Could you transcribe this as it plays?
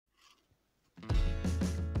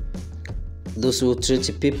those who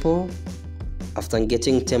treat people after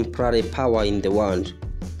getting temporary power in the world.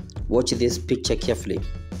 Watch this picture carefully.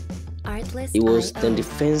 He was the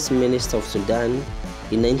defense minister of Sudan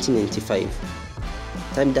in 1995.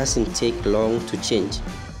 Time doesn't take long to change,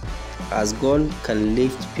 as God can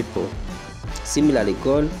lift people. Similarly,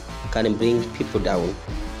 God can bring people down.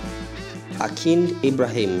 King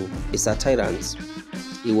Ibrahim is a tyrant.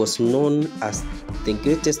 He was known as the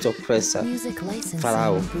greatest oppressor,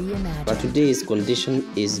 Pharaoh, but today his condition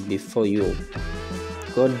is before you.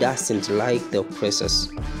 God doesn't like the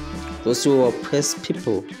oppressors. Those who oppress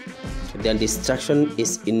people, their destruction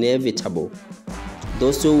is inevitable.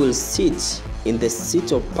 Those who will sit in the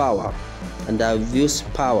seat of power and abuse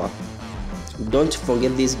power, don't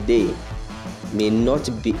forget this day may not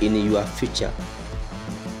be in your future.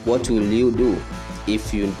 What will you do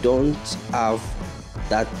if you don't have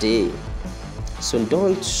that day? So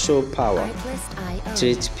don't show power,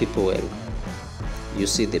 treat people well. You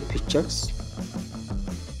see the pictures?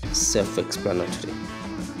 Self-explanatory.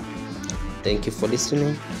 Thank you for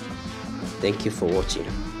listening. Thank you for watching.